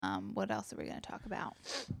What else are we going to talk about?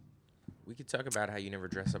 We could talk about how you never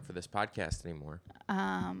dress up for this podcast anymore.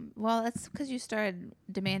 Well, that's because you started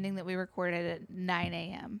demanding that we record it at 9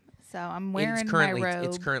 a.m. So I'm wearing my robe.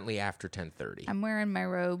 It's currently after 10:30. I'm wearing my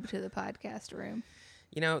robe to the podcast room.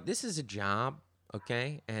 You know, this is a job,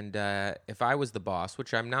 okay? And if I was the boss,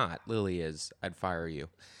 which I'm not, Lily is, I'd fire you.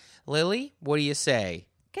 Lily, what do you say?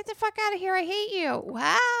 Get the fuck out of here. I hate you.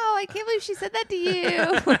 Wow. I can't believe she said that to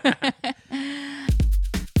you.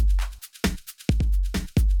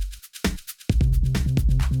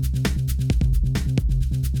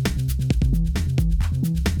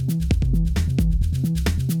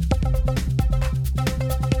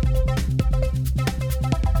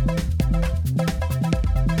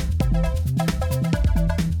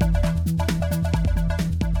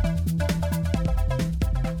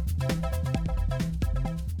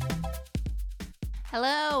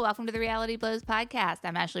 Hello, welcome to the Reality Blows podcast.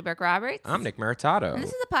 I'm Ashley Burke Roberts. I'm Nick Maritato. And this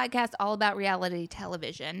is a podcast all about reality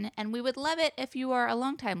television, and we would love it if you are a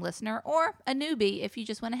longtime listener or a newbie if you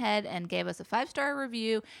just went ahead and gave us a 5-star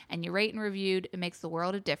review and you rate and reviewed. It makes the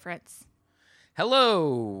world of difference.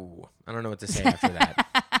 Hello. I don't know what to say after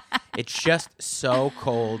that. It's just so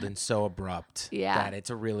cold and so abrupt that it's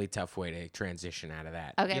a really tough way to transition out of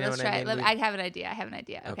that. Okay, you know let's try it. I mean? I have an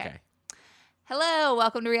idea. Okay. Hello,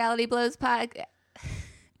 welcome to Reality Blows podcast.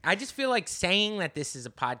 I just feel like saying that this is a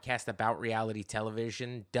podcast about reality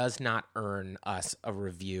television does not earn us a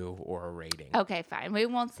review or a rating. Okay, fine. We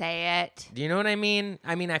won't say it. Do you know what I mean?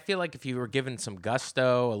 I feel like if you were given some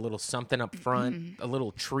gusto, a little something up front, a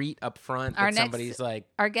little treat up front, somebody's like...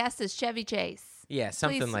 Our guest is Chevy Chase. Yeah,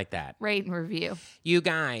 something Please like that. Rate and review. You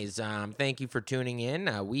guys, thank you for tuning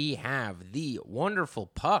in. We have the wonderful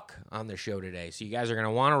Puck on the show today. So you guys are going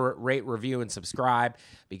to want to rate, review, and subscribe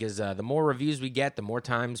because the more reviews we get, the more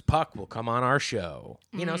times Puck will come on our show.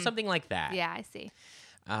 You know, something like that. Yeah, I see.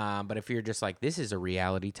 But if you're just like, this is a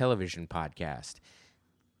reality television podcast,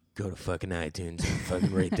 go to fucking iTunes and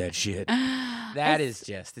fucking rate that shit.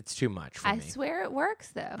 It's too much for me. I swear it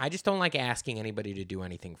works, though. I just don't like asking anybody to do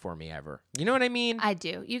anything for me ever. You know what I mean? I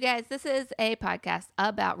do. You guys, this is a podcast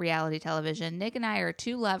about reality television. Nick and I are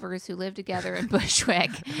two lovers who live together in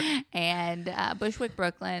Bushwick and Bushwick,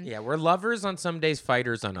 Brooklyn. Yeah, we're lovers on some days,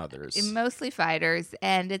 fighters on others. Mostly fighters.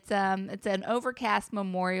 And it's an overcast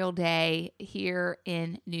Memorial Day here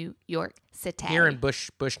in New York City. Here in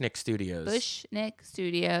Bushnick Studios. Bushnick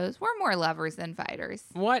Studios. We're more lovers than fighters.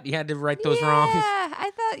 What? You had to write those wrong? Yeah,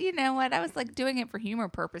 I thought, you know what? I was like doing it for humor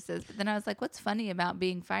purposes, but then I was like, what's funny about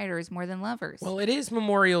being fighters more than lovers? Well, it is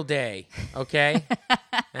Memorial Day, okay?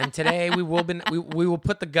 And today we will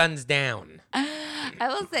put the guns down. I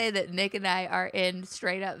will say that Nick and I are in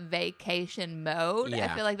straight up vacation mode.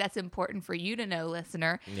 Yeah. I feel like that's important for you to know,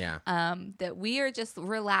 listener. Yeah. That we are just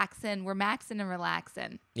relaxing. We're maxing and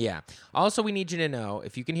relaxing. Yeah. Also, we need you to know,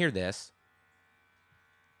 if you can hear this,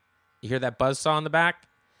 you hear that buzzsaw in the back?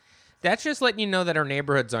 That's just letting you know that our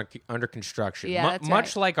neighborhood's under construction. Yeah, that's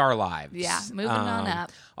much like our lives. Yeah, moving on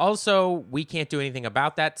up. Also, we can't do anything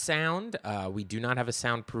about that sound. We do not have a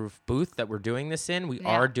soundproof booth that we're doing this in. We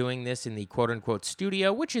are doing this in the quote-unquote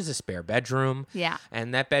studio, which is a spare bedroom. Yeah.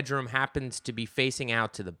 And that bedroom happens to be facing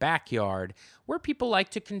out to the backyard where people like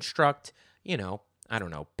to construct, you know, I don't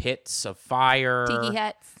know, pits of fire.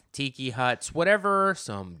 Tiki huts, whatever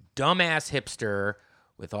some dumbass hipster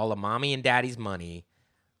with all of mommy and daddy's money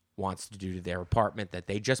wants to do to their apartment that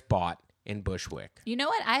they just bought in Bushwick. You know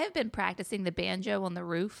what? I have been practicing the banjo on the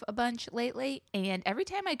roof a bunch lately, and every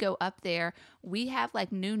time I go up there, we have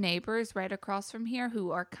like new neighbors right across from here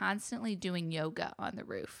who are constantly doing yoga on the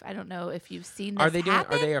roof. I don't know if you've seen this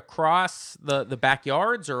happen. Are they across the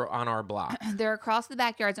backyards or on our block? They're across the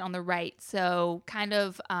backyards on the right, so kind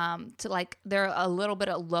of to like they're a little bit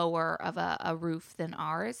lower of a roof than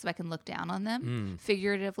ours, so I can look down on them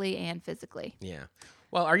figuratively and physically. Yeah.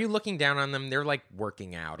 Well, are you looking down on them? They're like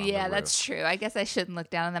working out on the roof. That's true. I guess I shouldn't look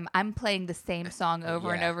down on them. I'm playing the same song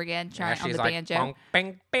over and over again, trying on the banjo. Bong,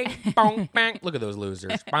 bang, bing, bong, bang. Look at those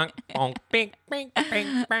losers. Bong, bong, bing, bing,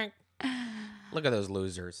 bing, bang. Look at those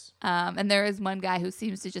losers. And there is one guy who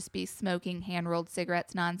seems to just be smoking hand-rolled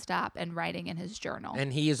cigarettes nonstop and writing in his journal.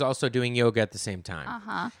 And he is also doing yoga at the same time.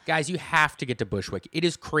 Uh-huh. Guys, you have to get to Bushwick. It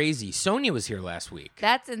is crazy. Sonia was here last week.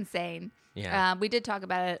 That's insane. Yeah. We did talk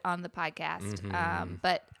about it on the podcast.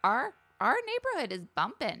 But our our neighborhood is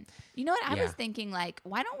bumping. You know what? I Yeah. was thinking, like,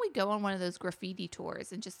 why don't we go on one of those graffiti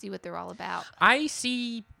tours and just see what they're all about? I've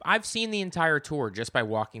seen the entire tour just by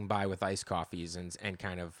walking by with iced coffees and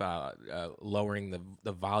kind of lowering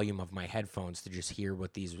the volume of my headphones to just hear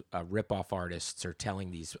what these rip-off artists are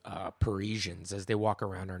telling these Parisians as they walk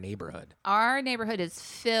around our neighborhood. Our neighborhood is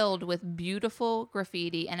filled with beautiful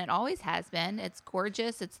graffiti, and it always has been. It's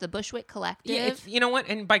gorgeous. It's the Bushwick Collective. Yeah, you know what?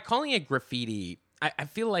 And by calling it graffiti, I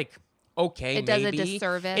feel like, okay, it maybe. does a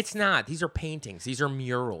disservice. It's not. These are paintings. These are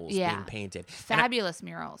murals being painted. Fabulous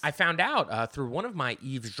murals. I found out through one of my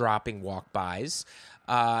eavesdropping walk-bys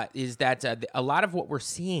is that a lot of what we're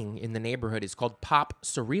seeing in the neighborhood is called pop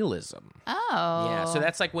surrealism. Oh. Yeah, so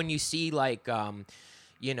that's like when you see like...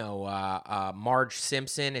 Marge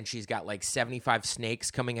Simpson, and she's got like 75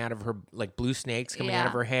 snakes coming out of her, like blue snakes coming out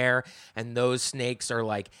of her hair, and those snakes are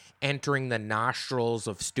like entering the nostrils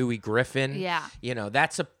of Stewie Griffin. Yeah.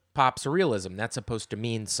 That's a pop surrealism. That's supposed to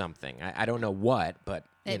mean something. I don't know what, but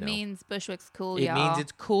it means Bushwick's cool, y'all. It means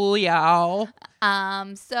it's cool, y'all.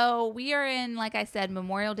 So we are in, like I said,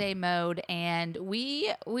 Memorial Day mode, and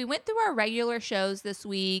we went through our regular shows this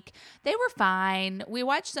week. They were fine. We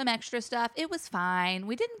watched some extra stuff. It was fine.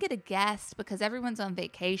 We didn't get a guest because everyone's on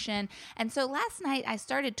vacation. And so last night I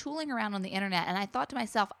started tooling around on the internet, and I thought to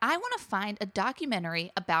myself, I want to find a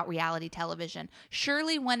documentary about reality television.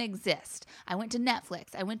 Surely one exists. I went to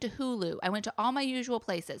Netflix. I went to Hulu. I went to all my usual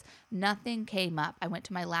places. Nothing came up. I went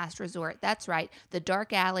to my last resort. That's right, the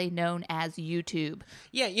dark alley known as YouTube.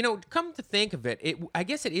 Yeah, come to think of it, I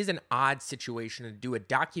guess it is an odd situation to do a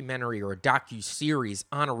documentary or a docu-series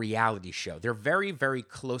on a reality show. They're very, very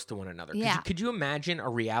close to one another. Yeah. Could you imagine a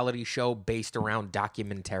reality show based around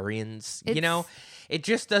documentarians? It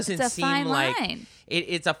just doesn't seem like...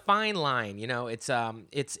 It's a fine line. It's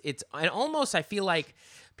and almost I feel like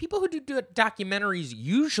people who do documentaries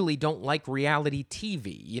usually don't like reality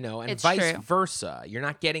TV, and it's vice true. versa. You're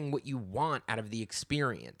not getting what you want out of the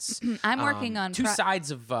experience. I'm working on two sides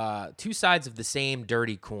of the same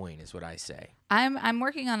dirty coin, is what I say. I'm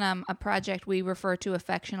working on a project we refer to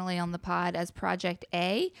affectionately on the pod as Project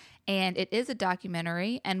A, and it is a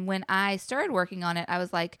documentary. And when I started working on it, I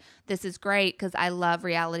was like, this is great because I love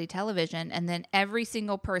reality television. And then every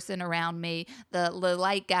single person around me, the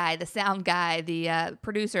light guy, the sound guy, the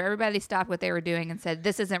producer, everybody stopped what they were doing and said,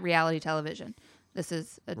 this isn't reality television. This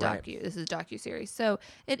is a docu. Right. This is a docuseries. So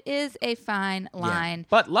it is a fine line. Yeah.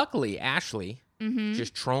 But luckily, Ashley,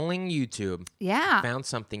 just trolling YouTube, found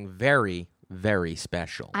something very, very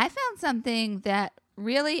special. I found something that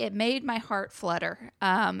really, it made my heart flutter.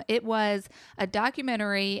 It was a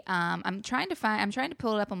documentary. I'm trying to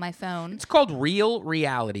pull it up on my phone. It's called Real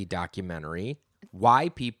Reality Documentary: Why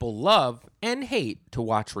People Love and Hate to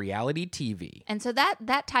Watch Reality TV. And so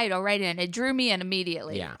that title right in, it drew me in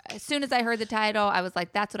immediately. Yeah. As soon as I heard the title, I was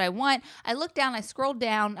like, that's what I want. I looked down, I scrolled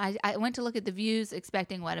down, I went to look at the views,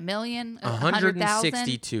 expecting what, 1 million?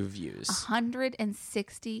 162 views.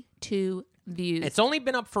 162 views. It's only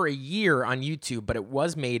been up for a year on YouTube, but it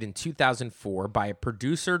was made in 2004 by a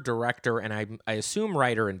producer, director, and I assume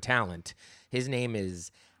writer and talent. His name is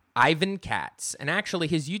Ivan Katz. And actually,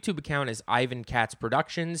 his YouTube account is Ivan Katz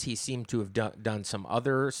Productions. He seemed to have done some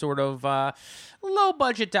other sort of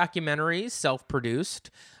low-budget documentaries, self-produced.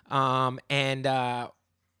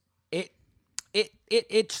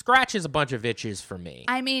 It scratches a bunch of itches for me.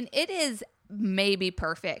 I mean, it is maybe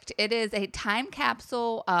perfect. It is a time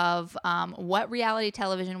capsule of what reality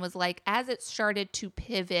television was like as it started to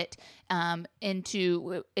pivot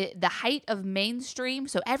into the height of mainstream.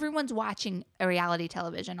 So everyone's watching a reality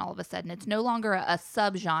television all of a sudden. It's no longer a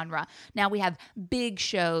subgenre. Now we have big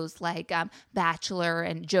shows like Bachelor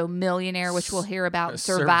and Joe Millionaire, which we'll hear about,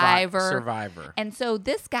 Survivor. And so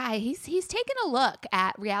this guy, he's taken a look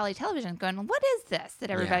at reality television going, what is this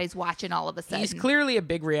that everybody's watching all of a sudden? He's clearly a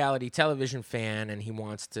big reality television fan, and he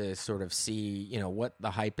wants to sort of see, what the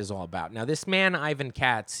hype is all about. Now, this man, Ivan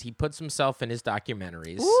Katz, he puts himself in his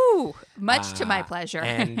documentaries. Ooh, much to my pleasure.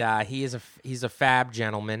 And he's a fab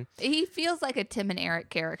gentleman. He feels like a Tim and Eric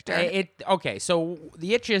character. Okay, so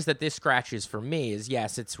the itches that this scratches for me is,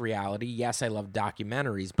 yes, it's reality. Yes, I love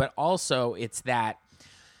documentaries, but also it's that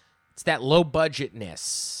low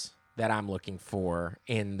budgetness that I'm looking for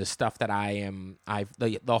in the stuff that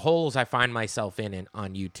the holes I find myself in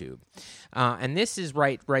on YouTube. And this is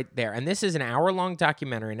right there. And this is an hour-long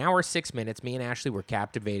documentary, an hour 6 minutes. Me and Ashley were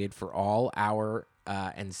captivated for all hour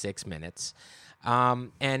and 6 minutes.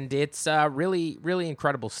 And it's really, really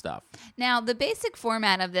incredible stuff. Now, the basic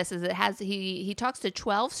format of this is he talks to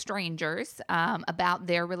 12 strangers about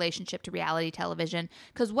their relationship to reality television,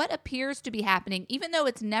 because what appears to be happening, even though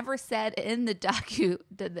it's never said in the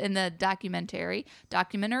documentary.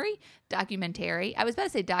 I was about to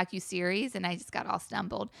say docuseries, and I just got all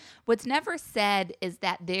stumbled. What's never said is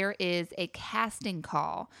that there is a casting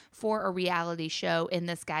call for a reality show in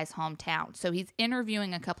this guy's hometown. So he's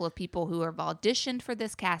interviewing a couple of people who have auditioned for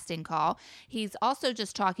this casting call. He's also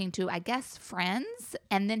just talking to, I guess, friends.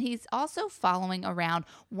 And then he's also following around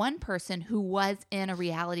one person who was in a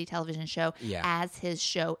reality television show as his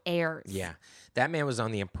show airs. Yeah. That man was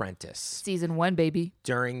on The Apprentice. Season 1, baby.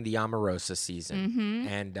 During the Omarosa season. Mm-hmm.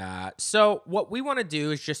 And so what we want to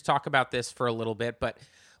do is just talk about this for a little bit, but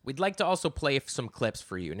we'd like to also play some clips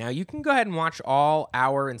for you. Now, you can go ahead and watch all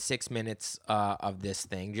hour and 6 minutes of this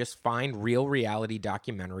thing. Just find Real Reality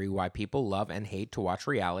Documentary, Why People Love and Hate to Watch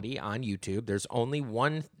Reality on YouTube. There's only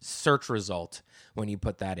one search result when you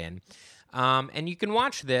put that in. And you can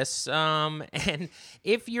watch this. And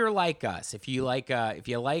if you're like us, if you like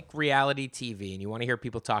reality TV and you want to hear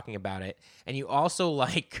people talking about it, and you also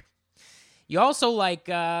like,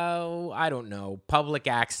 I don't know, public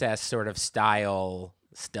access sort of style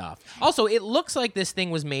stuff. Also, it looks like this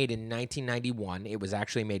thing was made in 1991. It was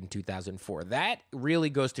actually made in 2004. That really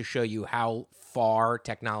goes to show you how far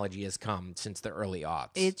technology has come since the early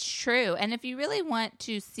aughts. It's true. And if you really want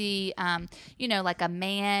to see, like a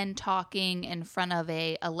man talking in front of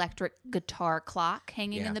a electric guitar clock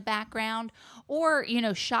hanging in the background, or,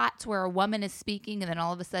 shots where a woman is speaking and then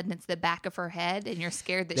all of a sudden it's the back of her head and you're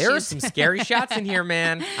scared that there are some scary shots in here,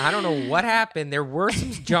 man. I don't know what happened. There were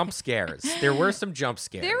some jump scares. There was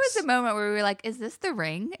a moment where we were like, is this The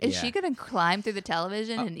Ring? Is she going to climb through the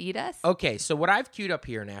television and eat us? Okay, so what I've queued up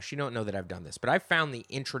here, Nash, you don't know that I've done this, but I found the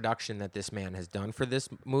introduction that this man has done for this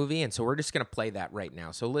movie, and so we're just going to play that right now.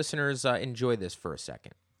 So listeners, enjoy this for a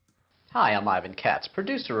second. Hi, I'm Ivan Katz,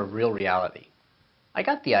 producer of Real Reality. I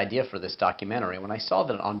got the idea for this documentary when I saw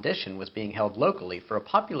that an audition was being held locally for a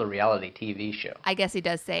popular reality TV show. I guess he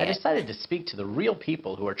does say I decided to speak to the real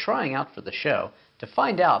people who are trying out for the show to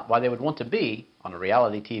find out why they would want to be on a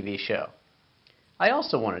reality TV show. I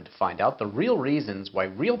also wanted to find out the real reasons why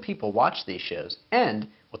real people watch these shows and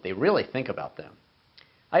what they really think about them.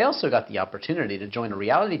 I also got the opportunity to join a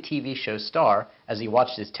reality TV show star as he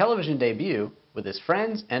watched his television debut with his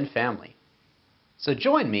friends and family. So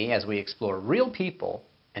join me as we explore real people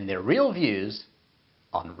and their real views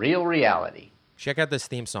on Real Reality. Check out this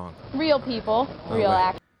theme song. Real people, real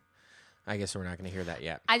actors. I guess we're not going to hear that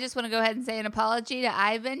yet. I just want to go ahead and say an apology to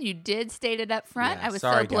Ivan. You did state it up front. Yeah, I was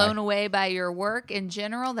sorry, so blown away by your work in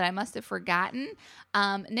general that I must have forgotten.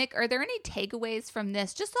 Nick, are there any takeaways from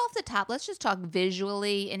this? Just off the top, let's just talk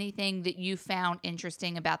visually. Anything that you found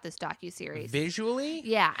interesting about this docuseries? Visually?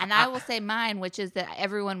 Yeah, and I will say mine, which is that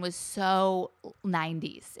everyone was so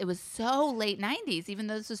 90s. It was so late 90s, even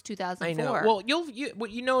though this was 2004. I know. Well,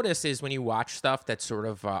 what you notice is when you watch stuff that's sort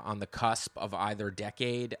of on the cusp of either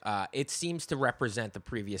decade, it seems to represent the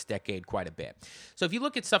previous decade quite a bit. So if you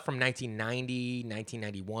look at stuff from 1990,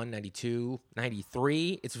 1991, 92,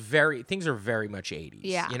 93, things are very much 80s.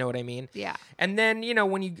 Yeah. You know what I mean? Yeah. And then,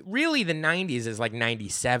 when you really, the 90s is like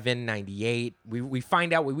 97, 98. We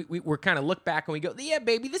find out, we're kind of look back and we go, yeah,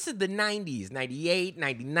 baby, this is the 90s, 98,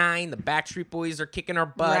 99. The Backstreet Boys are kicking our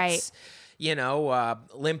butts. Right.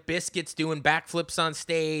 Limp Bizkit's doing backflips on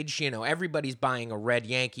stage. Everybody's buying a red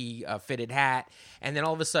Yankee fitted hat. And then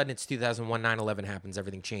all of a sudden it's 2001, 9/11 happens,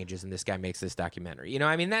 everything changes, and this guy makes this documentary.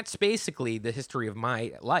 That's basically the history of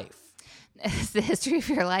my life. It's the history of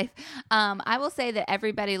your life. I will say that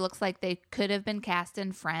everybody looks like they could have been cast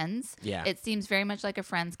in Friends. Yeah. It seems very much like a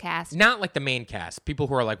Friends cast. Not like the main cast. People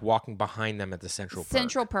who are like walking behind them at the Central Perk.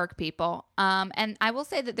 Central Perk people. And I will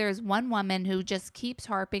say that there is one woman who just keeps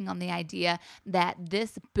harping on the idea that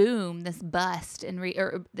this boom, this bust,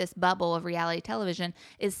 or this bubble of reality television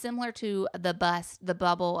is similar to the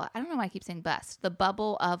bubble, I don't know why I keep saying bust, the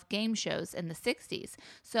bubble of game shows in the 60s.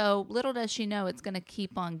 So little does she know it's going to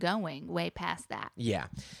keep on going way past that. Yeah.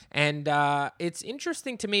 And it's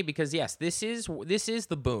interesting to me because, yes, this is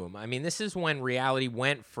the boom. I mean, this is when reality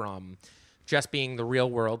went from just being the real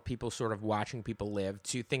world, people sort of watching people live,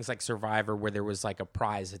 to things like Survivor where there was like a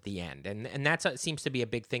prize at the end. And that seems to be a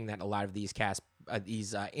big thing that a lot of these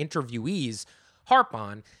interviewees harp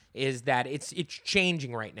on is that it's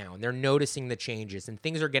changing right now, and they're noticing the changes, and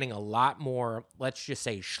things are getting a lot more, let's just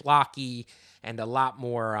say, schlocky and a lot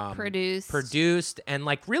more produced and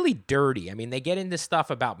like really dirty. I mean, they get into stuff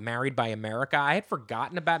about Married by America. I had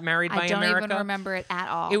forgotten about Married by America. I don't even remember it at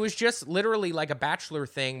all. It was just literally like a Bachelor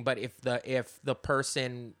thing, but if the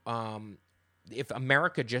person if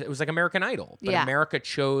America it was like American Idol, but America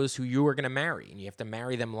chose who you were going to marry, and you have to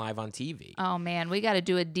marry them live on TV. Oh man, we got to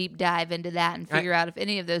do a deep dive into that and figure out if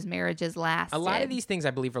any of those marriages lasted. A lot of these things,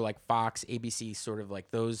 I believe, are like Fox, ABC, sort of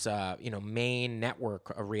like those, main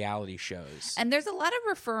network reality shows. And there's a lot of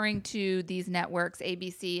referring to these networks,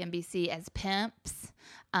 ABC, NBC, as pimps.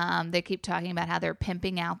 They keep talking about how they're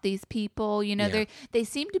pimping out these people. They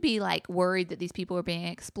seem to be like worried that these people are being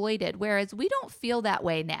exploited, whereas we don't feel that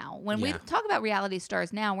way now. When we talk about reality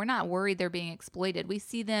stars now, we're not worried they're being exploited. We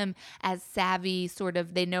see them as savvy, sort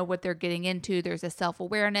of, they know what they're getting into. There's a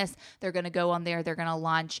self-awareness. They're going to go on there. They're going to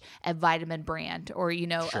launch a vitamin brand or,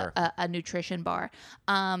 Sure. a nutrition bar.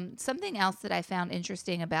 Something else that I found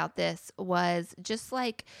interesting about this was just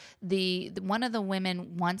like the one of the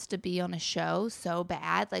women wants to be on a show so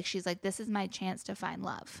bad. Like she's like, this is my chance to find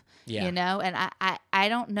love, and I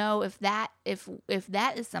don't know if that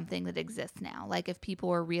is something that exists now. Like if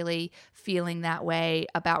people are really feeling that way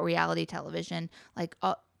about reality television, like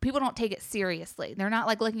people don't take it seriously. They're not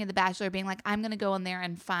like looking at The Bachelor being like, I'm going to go in there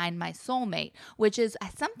and find my soulmate, which is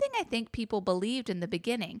something I think people believed in the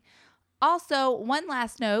beginning. Also, one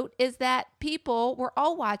last note is that people were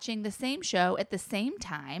all watching the same show at the same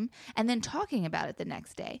time and then talking about it the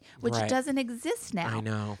next day, which doesn't exist now. I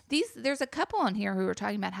know. There's a couple on here who are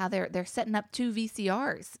talking about how they're setting up 2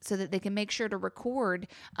 VCRs so that they can make sure to record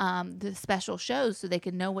the special shows so they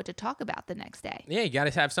can know what to talk about the next day. Yeah, you got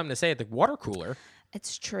to have something to say at the water cooler.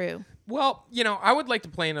 It's true. Well, I would like to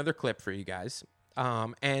play another clip for you guys.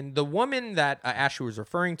 And the woman that Ashley was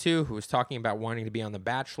referring to, who was talking about wanting to be on The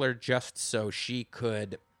Bachelor just so she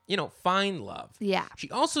could, find love. Yeah.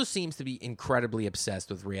 She also seems to be incredibly obsessed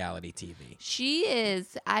with reality TV. She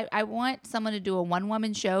is. I want someone to do a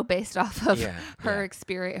one-woman show based off of her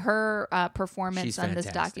experience, her performance on this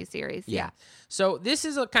docuseries. Yeah. So this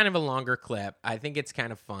is a kind of a longer clip. I think it's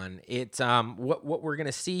kind of fun. It's what we're going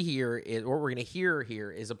to see here is, what we're going to hear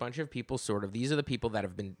here is a bunch of people these are the people that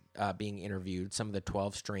have been being interviewed, some of the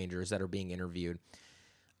 12 strangers that are being interviewed.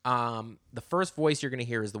 The first voice you're going to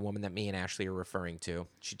hear is the woman that me and Ashley are referring to.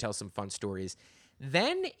 She tells some fun stories.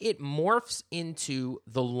 Then it morphs into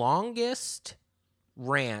the longest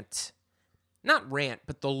rant, not rant,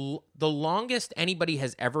 but the longest anybody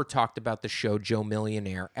has ever talked about the show Joe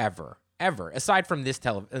Millionaire ever, aside from this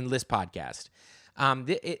podcast.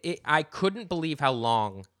 I couldn't believe how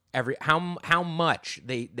long how much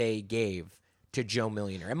they gave to Joe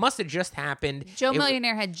Millionaire. It must have just happened. Joe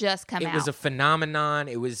Millionaire had just come out. It was a phenomenon.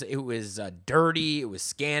 It was dirty. It was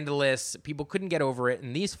scandalous. People couldn't get over it,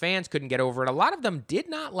 and these fans couldn't get over it. A lot of them did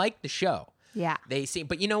not like the show. Yeah,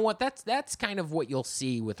 but you know what? That's kind of what you'll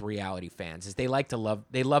see with reality fans is they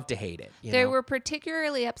love to hate it. They were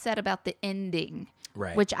particularly upset about the ending.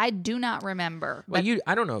 Right. Which I do not remember. Well,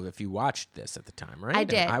 I don't know if you watched this at the time, right? I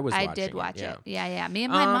did. I did watch it. Yeah. Me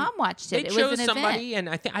and my mom watched it. It was an somebody, event.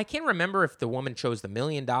 and I can't remember if the woman chose the $1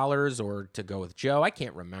 million or to go with Joe. I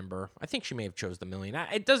can't remember. I think she may have chose the $1 million.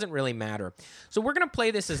 It doesn't really matter. So we're going to play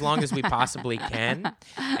this as long as we possibly can,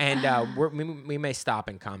 and we may stop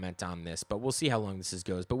and comment on this, but we'll see how long this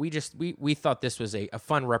goes. But we thought this was a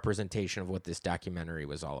fun representation of what this documentary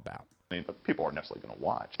was all about. But people aren't necessarily going to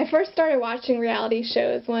watch. I first started watching reality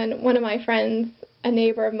shows when one of my friends, a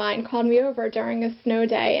neighbor of mine, called me over during a snow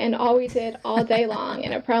day, and all we did all day long,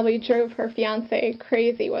 and it probably drove her fiance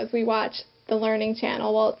crazy, was we watched the Learning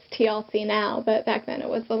Channel. Well, it's TLC now, but back then it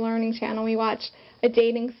was the Learning Channel. We watched a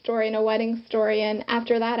dating story and a wedding story, and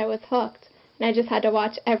after that I was hooked, and I just had to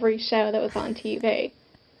watch every show that was on TV.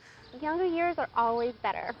 Younger years are always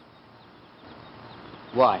better.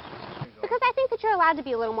 Why? Because I think that you're allowed to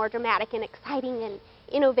be a little more dramatic and exciting and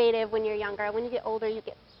innovative when you're younger. When you get older, you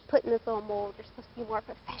get put in this little mold. You're supposed to be more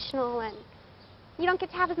professional, and you don't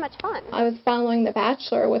get to have as much fun. I was following The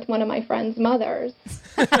Bachelor with one of my friend's mothers,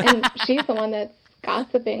 and she's the one that's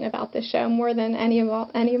gossiping about the show more than any of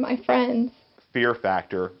my friends. Fear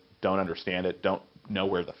factor, don't understand it, don't know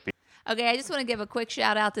where the fear. Okay, I just want to give a quick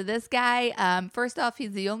shout out to this guy. First off,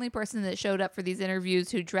 he's the only person that showed up for these interviews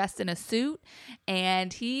who dressed in a suit,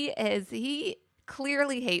 and he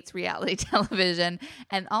clearly hates reality television,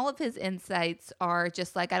 and all of his insights are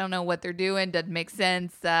just like, I don't know what they're doing, doesn't make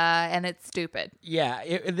sense, and it's stupid. Yeah,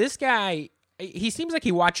 this guy, he seems like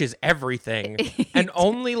he watches everything and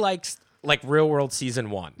only likes like Real World Season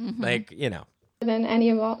 1, mm-hmm. like, Than any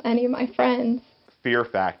of my friends. fear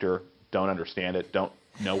factor, don't understand it, don't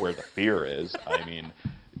know where the fear is. I mean,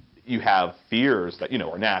 you have fears that,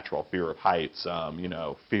 are natural, fear of heights,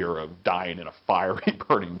 fear of dying in a fiery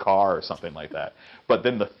burning car or something like that. But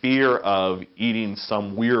then the fear of eating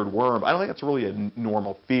some weird worm, I don't think that's really a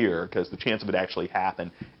normal fear, because the chance of it actually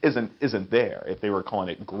happen isn't there. If they were calling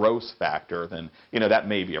it gross factor, then, that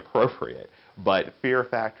may be appropriate. But fear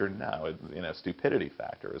factor, no. Stupidity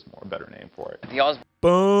factor is a better name for it.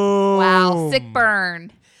 Boom. Wow, sick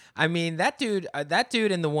burn. I mean, that dude,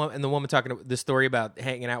 and the woman talking the story about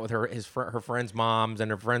hanging out with her friend's moms,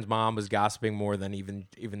 and her friend's mom was gossiping more than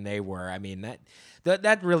even they were. I mean,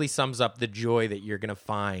 that really sums up the joy that you're gonna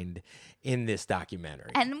find in this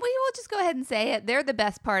documentary. And we will just go ahead and say it. They're the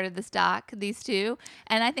best part of this doc, these two,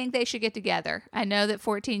 and I think they should get together. I know that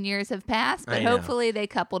 14 years have passed, but hopefully they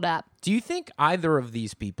coupled up. Do you think either of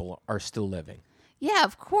these people are still living? Yeah,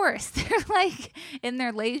 of course. They're like in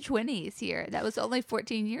their late 20s here. That was only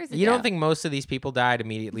 14 years ago. You don't think most of these people died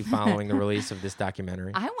immediately following the release of this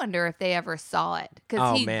documentary? I wonder if they ever saw it,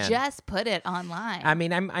 because he just put it online. I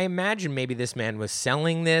mean, I imagine maybe this man was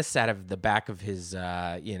selling this out of the back of his,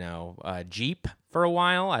 Jeep for a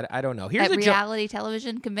while. I don't know. Here's At reality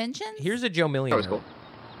television conventions? Here's a Joe Millionaire. That was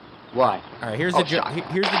cool. Why? All right, here's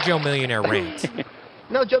the Joe Millionaire rant.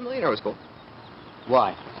 No, Joe Millionaire was cool.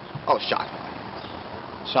 Why? Oh, shock.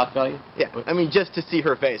 Shock value? Yeah, I mean, just to see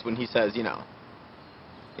her face when he says, I'm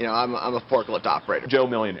a forklift operator. Joe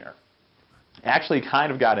Millionaire. Actually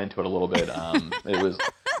kind of got into it a little bit. It was...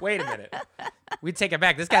 Wait a minute. We take it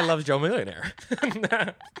back. This guy loves Joe Millionaire.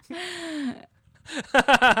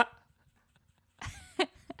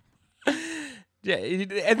 Yeah,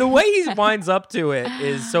 and the way he winds up to it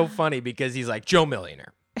is so funny, because he's like, Joe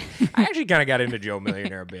Millionaire. I actually kind of got into Joe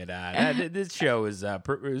Millionaire a bit. This show is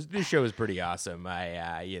pretty awesome.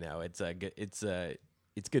 It's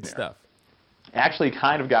good stuff. Actually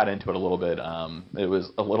kind of got into it a little bit. It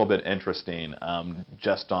was a little bit interesting,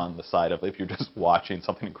 just on the side of if you're just watching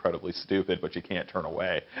something incredibly stupid, but you can't turn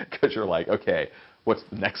away because you're like, okay, what's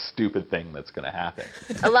the next stupid thing that's going to happen?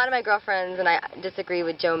 A lot of my girlfriends and I disagree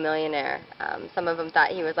with Joe Millionaire. Some of them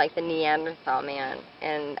thought he was like the Neanderthal man,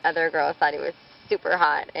 and other girls thought he was super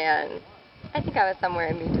hot, and I think I was somewhere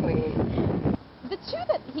in between. The two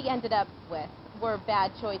that he ended up with were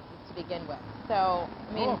bad choices to begin with. So,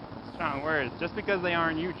 I mean... Strong words. Just because they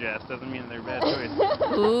aren't you, Jess, doesn't mean they're bad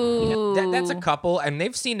choices. Ooh. That's a couple, and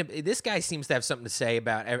they've seen... This guy seems to have something to say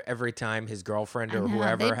about every time his girlfriend or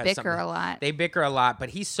whoever has something. They bicker a lot. They bicker a lot, but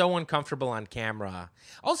he's so uncomfortable on camera.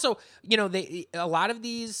 Also, a lot of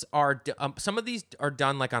these are... some of these are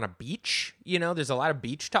done like on a beach. There's a lot of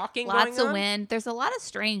beach talking going on. Lots of wind. There's a lot of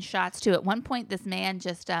strange shots, too. At one point, this man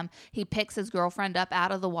just... he picks his girlfriend up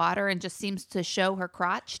out of the water and just seems to show her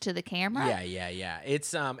crotch to the camera. Yeah.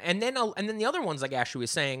 It's... And then the other ones, like Ashley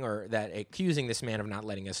was saying, or that accusing this man of not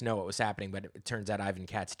letting us know what was happening, but it turns out Ivan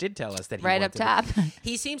Katz did tell us that he right up top.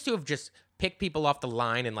 He seems to have just picked people off the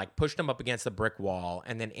line and like pushed them up against the brick wall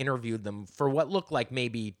and then interviewed them for what looked like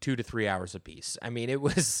maybe 2 to 3 hours apiece. I mean, it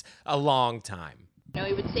was a long time.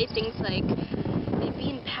 He would say things like, they'd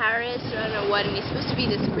be in Paris or I don't know what, and he's supposed to be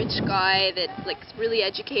this rich guy that's like really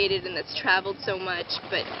educated and that's traveled so much,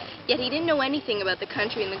 but yet he didn't know anything about the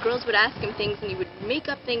country, and the girls would ask him things and he would make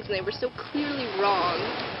up things and they were so clearly wrong.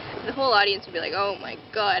 The whole audience would be like, oh my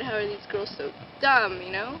God, how are these girls so dumb,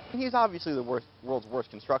 He's obviously the world's worst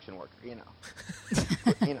construction worker,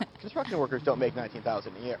 Construction workers don't make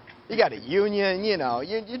 $19,000 a year. You got a union,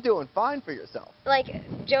 you're doing fine for yourself. Like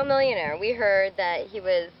Joe Millionaire, we heard that he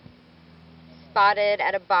was spotted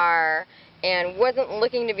at a bar and wasn't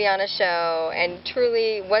looking to be on a show and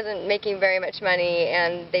truly wasn't making very much money,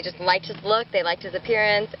 and they just liked his look, they liked his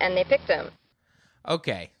appearance, and they picked him.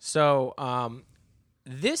 Okay, so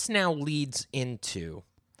this now leads into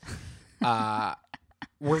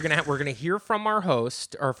we're gonna hear from our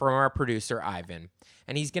host or from our producer Ivan,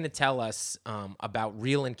 and he's gonna tell us about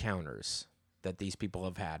real encounters that these people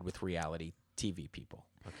have had with reality TV people.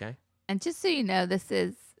 Okay, and just so you know, this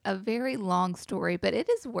is a very long story, but it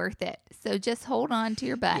is worth it. So just hold on to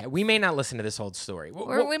your butt. Yeah, we may not listen to this whole story,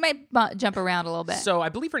 or we might jump around a little bit. So I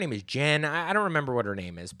believe her name is Jen. I don't remember what her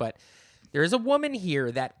name is, but there is a woman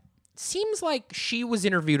here that seems like she was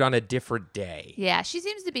interviewed on a different day. Yeah, she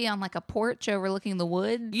seems to be on like a porch overlooking the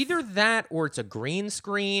woods. Either that or it's a green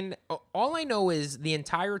screen. All I know is the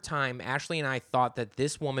entire time, Ashley and I thought that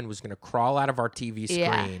this woman was going to crawl out of our TV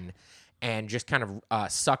screen and just kind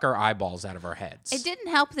of suck our eyeballs out of our heads. It didn't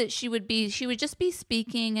help that she would just be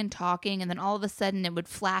speaking and talking, and then all of a sudden it would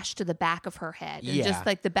flash to the back of her head. And just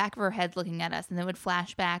like the back of her head looking at us, and then it would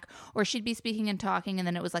flash back. Or she'd be speaking and talking, and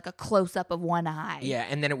then it was like a close-up of one eye. Yeah,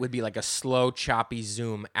 and then it would be like a slow, choppy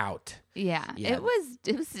zoom out. Yeah. It was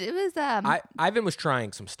Ivan was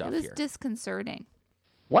trying some stuff here. It was disconcerting.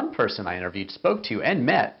 One person I interviewed spoke to and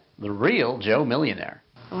met the real Joe Millionaire.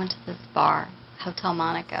 I went to this bar, Hotel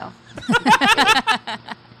Monaco.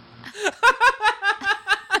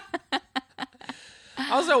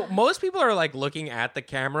 Also, most people are like looking at the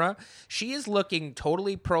camera. She is looking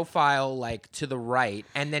totally profile like to the right,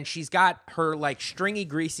 and then she's got her like stringy,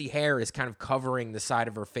 greasy hair is kind of covering the side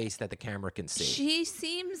of her face that the camera can see. She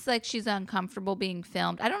seems like she's uncomfortable being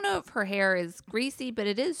filmed. I don't know if her hair is greasy, but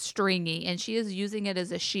it is stringy, and she is using it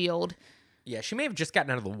as a shield. Yeah, she may have just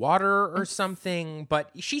gotten out of the water or something, but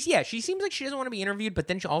she seems like she doesn't want to be interviewed, but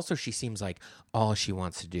then she seems like all she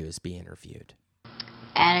wants to do is be interviewed.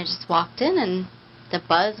 And I just walked in, and the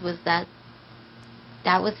buzz was that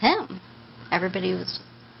was him. Everybody was just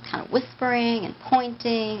kind of whispering and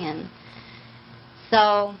pointing, and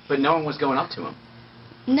so... But no one was going up to him?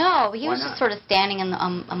 No, he was just sort of standing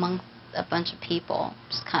among a bunch of people,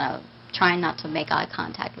 just kind of trying not to make eye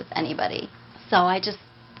contact with anybody. So I just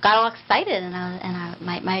got all excited, and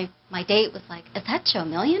my date was like, "Is that Joe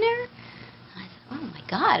Millionaire?" And I said, "Oh my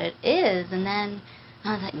God, it is." And then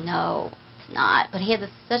I was like, "No, it's not." But he had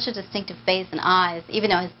such a distinctive face and eyes, even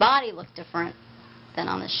though his body looked different than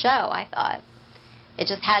on the show. I thought it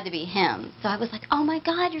just had to be him. So I was like, "Oh my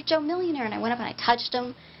God, you're Joe Millionaire!" And I went up and I touched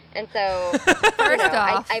him. And so,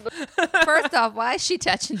 first off, why is she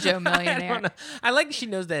touching Joe Millionaire? I don't know. I like she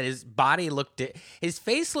knows that his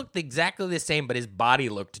face looked exactly the same, but his body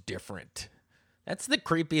looked different. That's the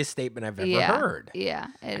creepiest statement I've ever heard. Yeah,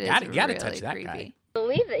 it is. You gotta really touch that creepy. guy. I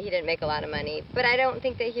believe that he didn't make a lot of money, but I don't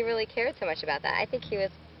think that he really cared so much about that. I think he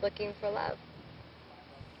was looking for love,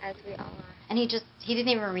 as we all are. And he didn't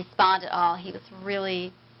even respond at all. He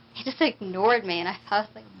just ignored me, and I was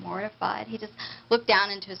like mortified. He just looked down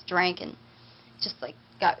into his drink and just like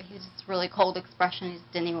he was just really cold expression. He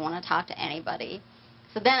just didn't even want to talk to anybody.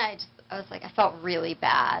 So then I was like, I felt really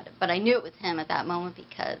bad, but I knew it was him at that moment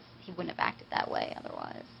because he wouldn't have acted that way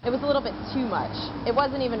otherwise. It was a little bit too much. It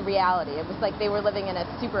wasn't even reality. It was like they were living in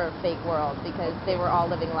a super fake world because they were all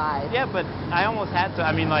living lies. Yeah, but I almost had to.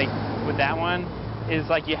 I mean, like with that one, is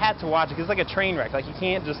like you had to watch it because it's like a train wreck. Like you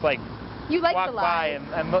can't just like. You like walk the lies.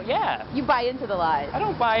 by and yeah. You buy into the lies. I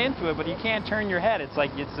don't buy into it, but you can't turn your head. It's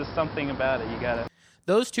like it's just something about it. You gotta.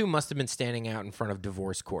 Those two must have been standing out in front of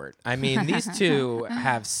divorce court. I mean, these two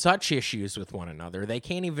have such issues with one another. They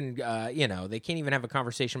can't even, they can't even have a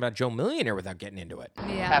conversation about Joe Millionaire without getting into it.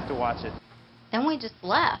 Yeah. Have to watch it. Then we just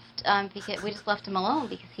left because we just left him alone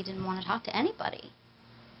because he didn't want to talk to anybody.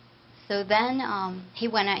 So then he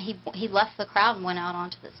went out. He left the crowd and went out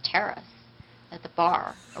onto this terrace at the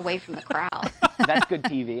bar, away from the crowd. That's good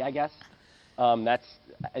TV, I guess. That's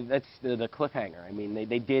the cliffhanger. I mean,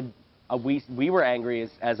 they did. We were angry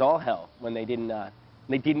as all hell when they didn't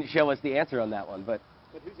show us the answer on that one. But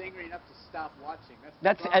who's angry enough to stop watching?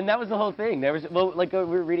 And that was the whole thing. There was we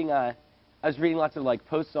were reading. I was reading lots of like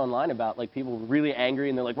posts online about like people really angry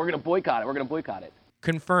and they're like, we're gonna boycott it. We're gonna boycott it.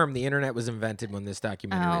 Confirmed. The internet was invented when this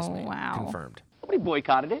documentary was made. Wow. Confirmed. Nobody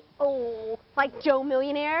boycotted it. Oh, like Joe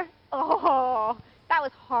Millionaire? Oh, that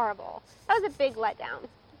was horrible. That was a big letdown.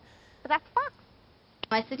 But that's Fox.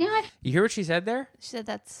 I said, yeah. You hear what she said there? She said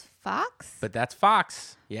that's Fox? But that's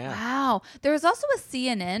Fox. Yeah. Wow. There was also a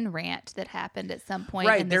CNN rant that happened at some point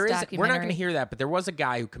in this documentary. We're not going to hear that, but there was a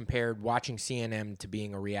guy who compared watching CNN to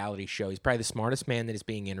being a reality show. He's probably the smartest man that is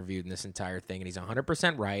being interviewed in this entire thing, and he's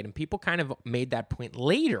 100% right. And people kind of made that point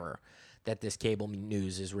later that this cable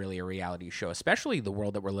news is really a reality show, especially the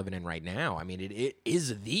world that we're living in right now. I mean, it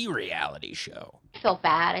is the reality show. I feel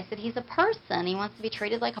bad. I said, he's a person. He wants to be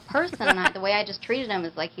treated like a person. And the way I just treated him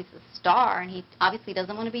is like he's a star, and he obviously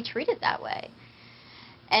doesn't want to be treated that way.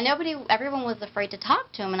 And everyone was afraid to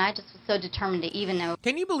talk to him, and I just was so determined to even know.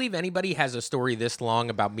 Can you believe anybody has a story this long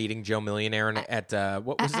about meeting Joe Millionaire at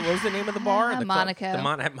what was the name of the bar? Monaco.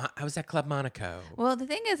 I was at Club Monaco. Well, the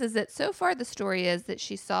thing is that so far the story is that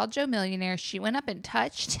she saw Joe Millionaire. She went up and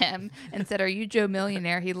touched him and said, "Are you Joe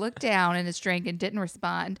Millionaire?" He looked down in his drink and didn't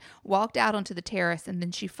respond. Walked out onto the terrace, and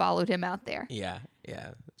then she followed him out there. Yeah,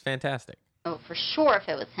 it's fantastic. Oh, for sure if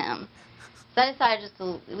it was him. So I decided just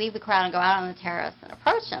to leave the crowd and go out on the terrace and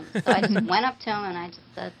approach him. So I just went up to him and I just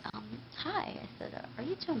said, hi. I said, are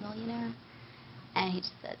you Joe Millionaire? And he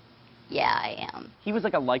just said, yeah, I am. He was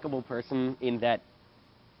like a likable person in that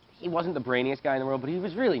he wasn't the brainiest guy in the world, but he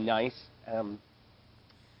was really nice.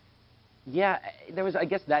 Yeah, there was, I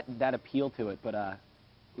guess, that appeal to it, but I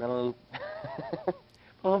don't. The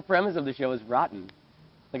whole premise of the show is rotten,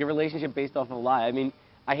 like a relationship based off of a lie. I mean,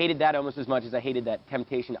 I hated that almost as much as I hated that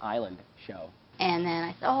Temptation Island show. And then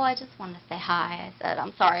I said, oh, I just wanted to say hi. I said,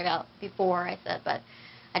 I'm sorry about before. I said, but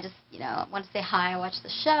I just, wanted to say hi. I watched the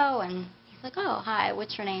show, and he's like, oh, hi,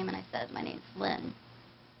 what's your name? And I said, my name's Lynn.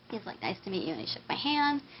 He's like, nice to meet you, and he shook my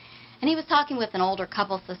hand. And he was talking with an older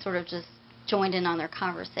couple, so sort of just joined in on their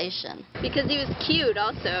conversation. Because he was cute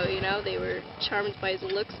also, they were charmed by his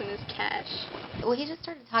looks and his cash. Well, he just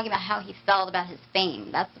started talking about how he felt about his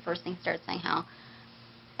fame. That's the first thing he started saying, how,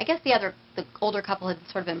 I guess the older couple had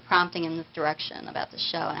sort of been prompting in this direction about the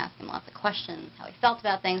show and asking him lots of questions, how he felt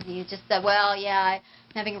about things, and he just said, well, yeah,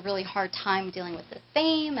 I'm having a really hard time dealing with the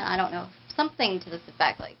fame, and I don't know, something to this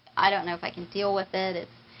effect, like, I don't know if I can deal with it,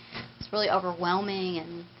 it's really overwhelming,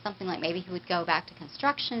 and something like maybe he would go back to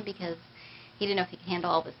construction because he didn't know if he could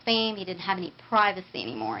handle all this fame. He didn't have any privacy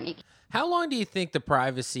anymore. And how long do you think the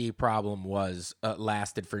privacy problem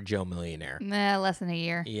lasted for Joe Millionaire? Less than a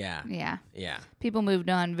year. Yeah. Yeah. People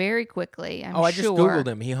moved on very quickly, I'm I just Googled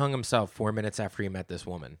him. He hung himself 4 minutes after he met this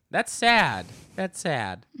woman. That's sad. That's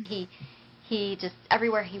sad. He just,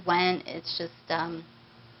 everywhere he went, it's just, a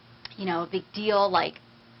big deal. Like,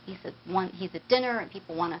 he said he's at dinner and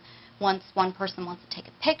people once one person wants to take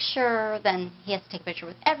a picture, then he has to take a picture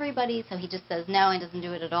with everybody, so he just says no and doesn't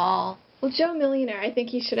do it at all. Well, Joe Millionaire, I think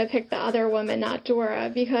he should have picked the other woman, not Dora,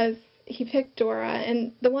 because he picked Dora.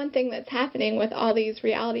 And the one thing that's happening with all these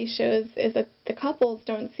reality shows is that the couples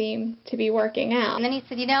don't seem to be working out. And then he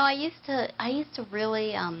said, I used to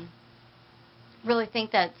really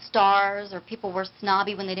think that stars or people were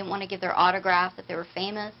snobby when they didn't want to give their autographs if they were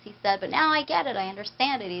famous, he said, but now I get it, I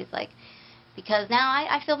understand it. He's like, because now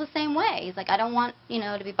I feel the same way. He's like, I don't want,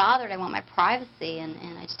 to be bothered. I want my privacy, and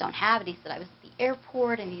I just don't have it. He said, I was at the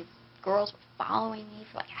airport, and these girls were following me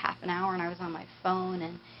for like half an hour, and I was on my phone,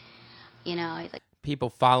 and, he's like, people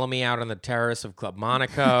follow me out on the terrace of Club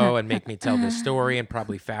Monaco and make me tell this story and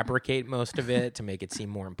probably fabricate most of it to make it seem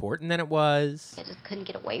more important than it was. I just couldn't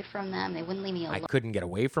get away from them. They wouldn't leave me alone. I couldn't get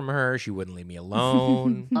away from her. She wouldn't leave me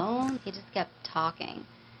alone. He just kept talking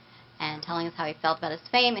and telling us how he felt about his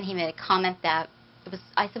fame, and he made a comment that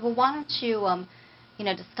I said, well, why don't you,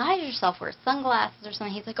 disguise yourself, wear sunglasses or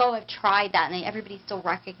something. He's like, oh, I've tried that, and everybody still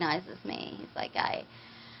recognizes me. He's like, I've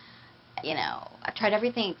tried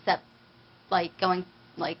everything except,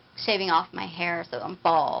 shaving off my hair so I'm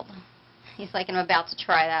bald. He's like, and I'm about to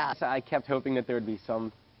try that. So I kept hoping that there would be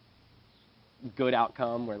some good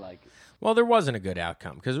outcome where, Well, there wasn't a good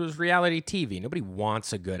outcome because it was reality TV. Nobody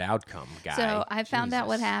wants a good outcome, guy. So I found out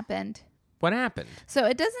what happened. What happened? So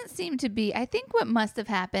it doesn't seem to be, I think what must have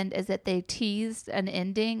happened is that they teased an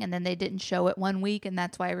ending and then they didn't show it 1 week, and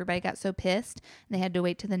that's why everybody got so pissed. And they had to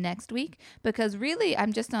wait till the next week because really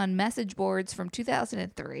I'm just on message boards from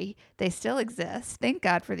 2003. They still exist. Thank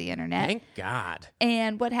God for the internet. Thank God.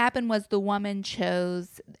 And what happened was the woman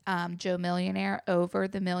chose Joe Millionaire over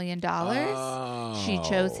the $1 million. Oh. She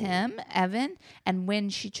chose him, Evan. And when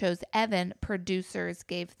she chose Evan, producers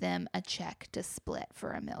gave them a check to split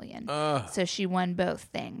for $1 million. So she won both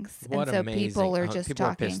things. What and so amazing. people are just people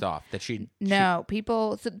talking. Were pissed off that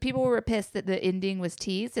people were pissed that the ending was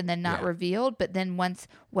teased and then not revealed. But then once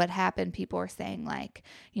what happened, people were saying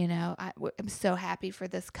I'm so happy for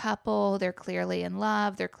this couple. They're clearly in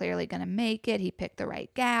love. They're clearly going to make it. He picked the right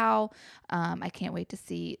gal. I can't wait to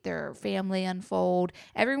see their family unfold.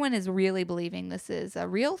 Everyone is really believing this is a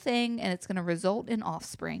real thing and it's going to result in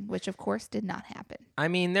offspring, which of course did not happen. I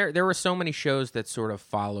mean, there were so many shows that sort of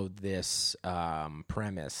followed this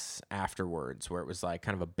premise afterwards, where it was like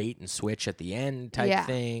kind of a bait and switch at the end type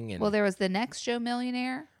thing. And well, there was the next Joe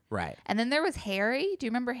Millionaire, right? And then there was Harry. Do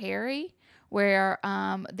you remember Harry? Where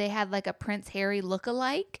they had like a Prince Harry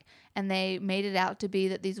lookalike, and they made it out to be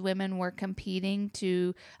that these women were competing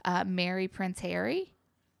to marry Prince Harry.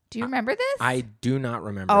 Do you remember this? I do not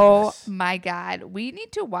remember this. Oh, my God. We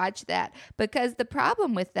need to watch that because the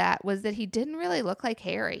problem with that was that he didn't really look like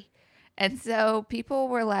Harry. And so people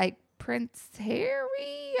were like, Prince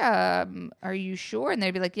Harry, are you sure? And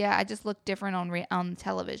they'd be like, yeah, I just look different on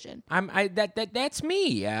television. That's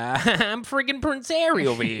me. I'm friggin' Prince Harry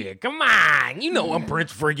over here. Come on. You know I'm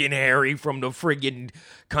Prince friggin' Harry from the friggin'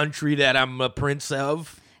 country that I'm a prince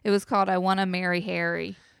of. It was called I Want to Marry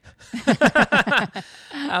Harry.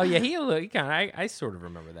 Oh, yeah. He kind of, I sort of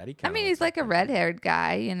remember that. He's like a red-haired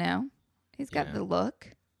guy, He's got the look.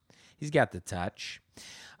 He's got the touch.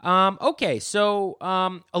 Okay, so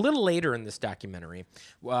a little later in this documentary,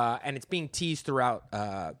 and it's being teased throughout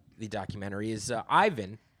the documentary, is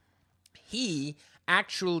Ivan. He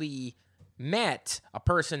actually met a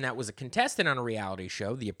person that was a contestant on a reality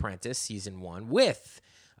show, The Apprentice, season 1, with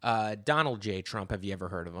Donald J. Trump. Have you ever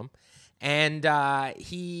heard of him? And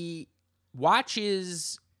he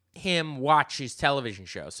watches him watch his television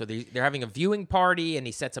show. So they're having a viewing party, and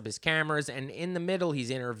he sets up his cameras, and in the middle, he's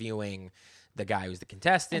interviewing the guy who's the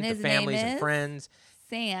contestant, the families and friends.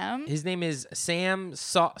 Sam. His name is Sam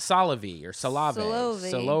Solovey or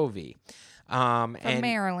Solovey. From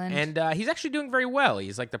Maryland. And he's actually doing very well.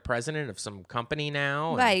 He's like the president of some company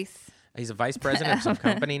now. He's a vice president of some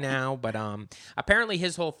company now. But apparently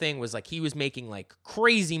his whole thing was like he was making like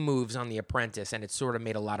crazy moves on The Apprentice, and it sort of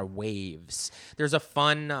made a lot of waves. There's a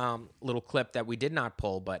fun little clip that we did not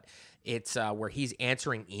pull, but it's where he's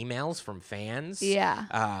answering emails from fans. Yeah.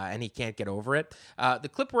 And he can't get over it. The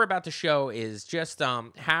clip we're about to show is just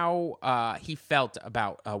how he felt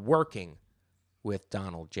about working with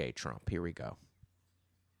Donald J. Trump. Here we go.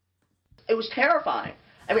 It was terrifying.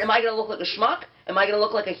 I mean, am I going to look like a schmuck? Am I going to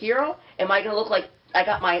look like a hero? Am I going to look like I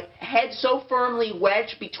got my head so firmly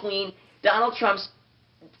wedged between Donald Trump's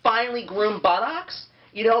finely groomed buttocks?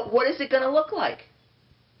 You know, what is it going to look like?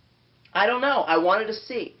 I don't know. I wanted to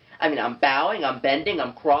see. I mean, I'm bowing, I'm bending,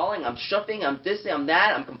 I'm crawling, I'm shuffing, I'm this, I'm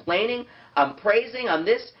that, I'm complaining, I'm praising, I'm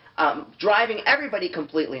this, I'm driving everybody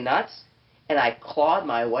completely nuts, and I clawed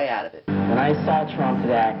my way out of it. When I saw Trump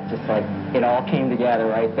act, just like it all came together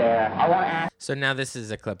right there. I want to ask. So now this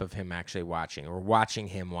is a clip of him actually watching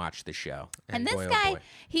him watch the show. And this guy,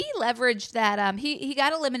 he leveraged that. He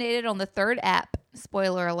got eliminated on the third app.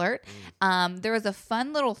 Spoiler alert. There was a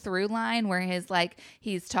fun little through line where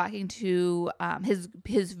he's talking to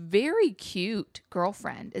his very cute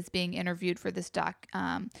girlfriend is being interviewed for this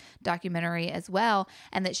documentary as well,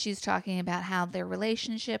 and that she's talking about how their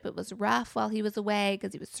relationship, it was rough while he was away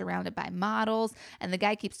because he was surrounded by models, and the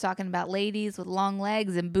guy keeps talking about ladies with long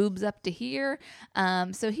legs and boobs up to here. So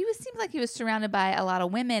seemed like he was surrounded by a lot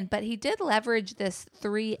of women, but he did leverage this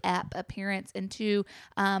 3-app appearance into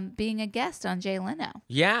being a guest on Jay Leno.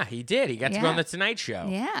 Yeah, he did. He got to go on the Tonight Show.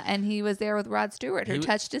 Yeah, and he was there with Rod Stewart, who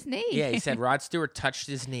touched his knee. Yeah, he said Rod Stewart touched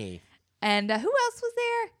his knee. And who else was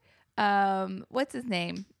there? What's his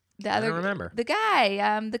name? I don't remember. The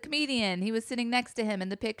guy, the comedian. He was sitting next to him in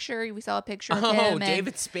the picture. We saw a picture of him. Oh,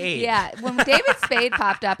 David Spade. Yeah, when David Spade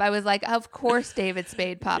popped up, I was like, of course David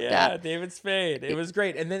Spade popped up. Yeah, David Spade. It was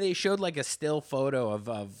great. And then they showed like a still photo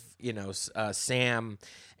of Sam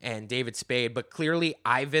and David Spade, but clearly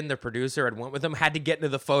Ivan, the producer, had went with him, had to get into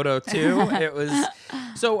the photo too. It was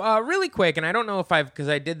so really quick, and I don't know because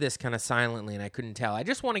I did this kind of silently and I couldn't tell. I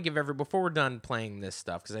just want to give before we're done playing this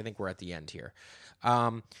stuff, because I think we're at the end here.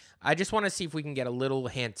 I just want to see if we can get a little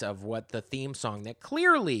hint of what the theme song that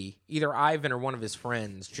clearly either Ivan or one of his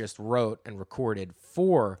friends just wrote and recorded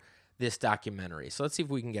for this documentary. So let's see if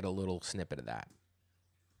we can get a little snippet of that.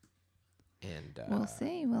 And we'll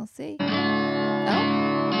see. Oh.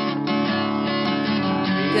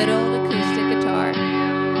 Good old acoustic guitar.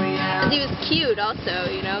 And he was cute also,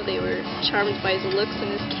 they were charmed by his looks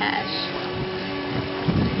and his cash.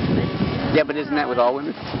 Yeah, but isn't that with all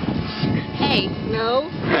women? Hey, no.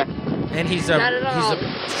 And he's a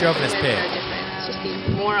chauvinist pig. Women are different. It's just these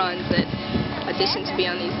morons that audition to be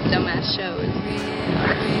on these dumbass shows.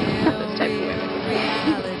 Those type of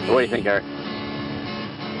women. What do you think, Eric?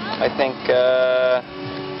 I think,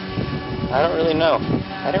 I don't really know.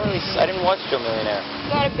 I didn't watch Joe Millionaire.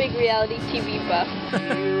 Not a big reality TV buff.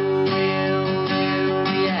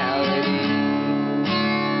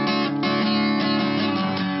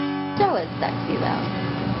 Joe is sexy, though.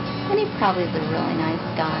 And he probably is a really nice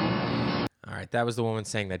guy. All right, that was the woman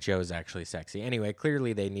saying that Joe is actually sexy. Anyway,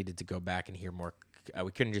 clearly they needed to go back and hear more.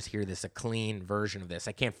 We couldn't just hear a clean version of this.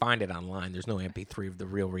 I can't find it online. There's no MP3 of the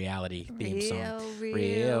Real Reality theme song.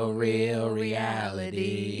 Real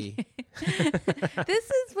Reality.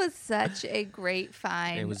 This was such a great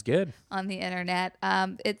find. It was good. On the internet.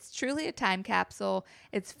 It's truly a time capsule.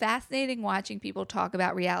 It's fascinating watching people talk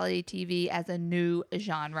about reality TV as a new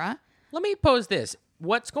genre. Let me pose this.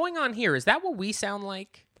 What's going on here? Is that what we sound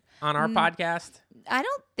like on our podcast? I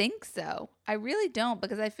don't think so. I really don't,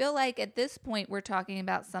 because I feel like at this point we're talking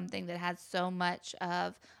about something that has so much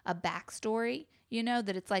of a backstory,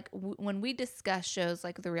 that it's like when we discuss shows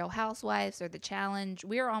like The Real Housewives or The Challenge,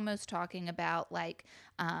 we're almost talking about like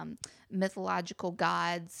mythological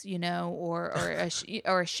gods, or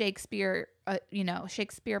a Shakespeare,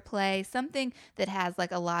 Shakespeare play, something that has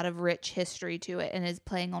like a lot of rich history to it and is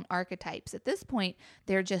playing on archetypes. At this point,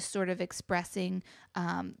 they're just sort of expressing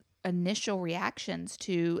initial reactions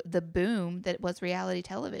to the boom that was reality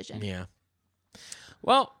television. Yeah.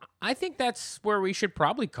 Well, I think that's where we should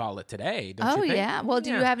probably call it today. Don't you think? Yeah. Well,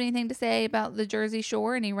 do you have anything to say about the Jersey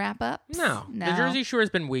Shore? Any wrap-ups? No. The Jersey Shore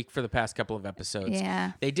has been weak for the past couple of episodes.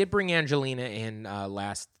 Yeah. They did bring Angelina in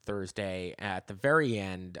last Thursday at the very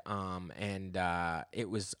end, and it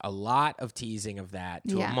was a lot of teasing of that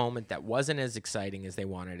to a moment that wasn't as exciting as they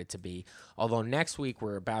wanted it to be. Although next week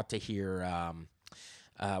we're about to hear...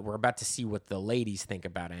 we're about to see what the ladies think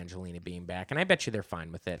about Angelina being back, and I bet you they're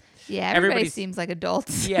fine with it. Yeah, everybody seems like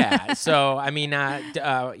adults. Yeah, so I mean,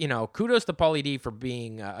 kudos to Pauly D for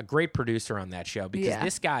being a great producer on that show, because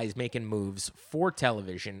this guy is making moves for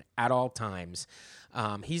television at all times.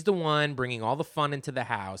 He's the one bringing all the fun into the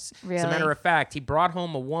house. Really? As a matter of fact, he brought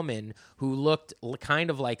home a woman who looked kind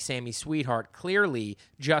of like Sammy Sweetheart, clearly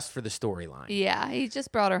just for the storyline. Yeah, he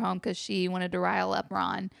just brought her home because she wanted to rile up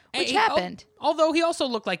Ron, which happened. Although he also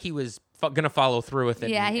looked like he was going to follow through with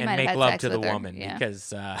it and make love to the woman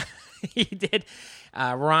because he did.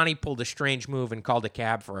 Ronnie pulled a strange move and called a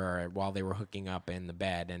cab for her while they were hooking up in the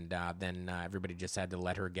bed, and then everybody just had to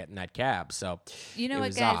let her get in that cab. So it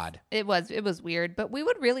was guys, odd. It was weird, but we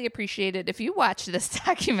would really appreciate it if you watched this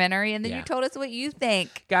documentary and then you told us what you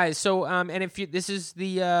think, guys. So and if this is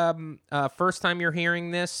the first time you're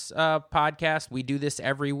hearing this podcast, we do this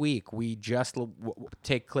every week. We just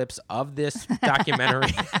take clips of this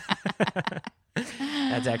documentary.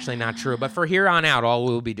 That's actually not true. But for here on out, all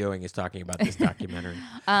we'll be doing is talking about this documentary.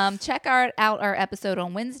 Check out our episode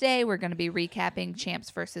on Wednesday. We're going to be recapping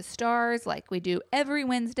Champs versus Stars like we do every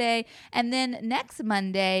Wednesday. And then next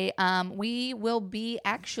Monday, we will be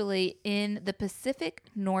actually in the Pacific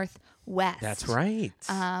Northwest. That's right.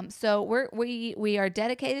 So we are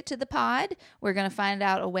dedicated to the pod. We're going to find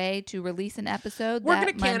out a way to release an episode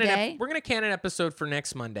that Monday. We're going to can an episode for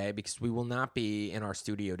next Monday because we will not be in our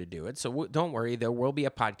studio to do it. So don't worry. There will be a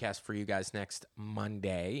podcast for you guys next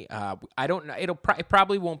Monday. I don't know. It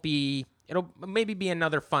probably won't be. It'll maybe be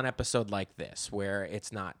another fun episode like this where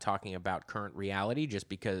it's not talking about current reality just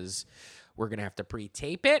because we're going to have to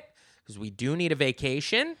pre-tape it because we do need a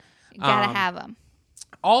vacation. You got to have them.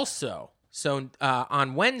 Also, so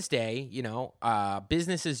on Wednesday,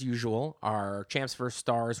 business as usual, our Champs vs.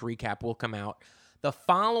 Stars recap will come out. The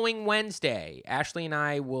following Wednesday, Ashley and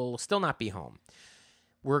I will still not be home.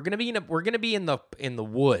 We're gonna be in the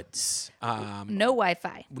woods. No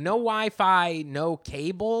Wi-Fi. No Wi-Fi. No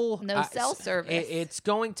cable. No cell service. It's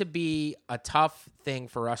going to be a tough thing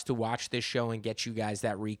for us to watch this show and get you guys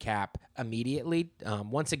that recap immediately.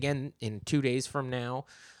 Once again, in 2 days from now,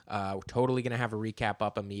 we're totally gonna have a recap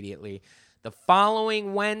up immediately. The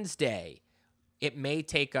following Wednesday, it may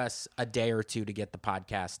take us a day or two to get the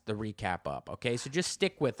recap up. Okay, so just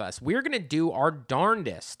stick with us. We're gonna do our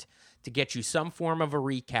darndest to get you some form of a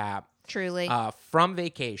recap. Truly. From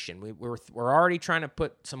vacation. We're already trying to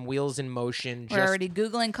put some wheels in motion. We're already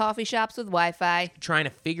Googling coffee shops with Wi-Fi. Trying to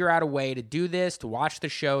figure out a way to do this, to watch the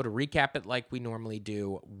show, to recap it like we normally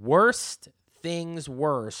do. Worst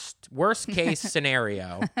case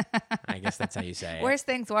scenario. I guess that's how you say it. Worst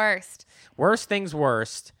things worst. Worst things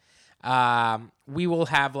worst. We will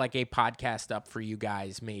have like a podcast up for you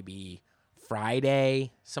guys maybe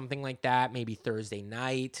Friday, something like that, maybe Thursday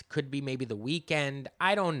night, could be maybe the weekend.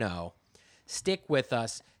 I don't know. Stick with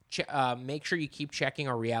us. Make sure you keep checking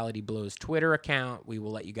our Reality Blows Twitter account. We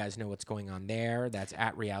will let you guys know what's going on there. That's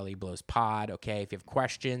at Reality Blows Pod. Okay, if you have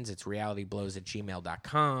questions, it's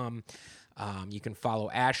realityblows@gmail.com. You can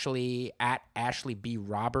follow Ashley at Ashley B.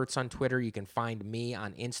 Roberts on Twitter. You can find me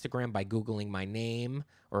on Instagram by Googling my name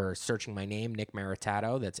or searching my name, Nick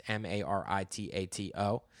Maritato. That's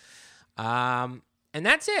Maritato. And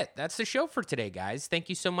that's it. That's the show for today, guys. Thank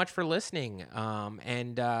you so much for listening.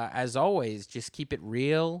 And as always, just keep it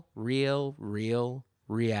real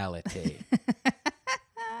reality.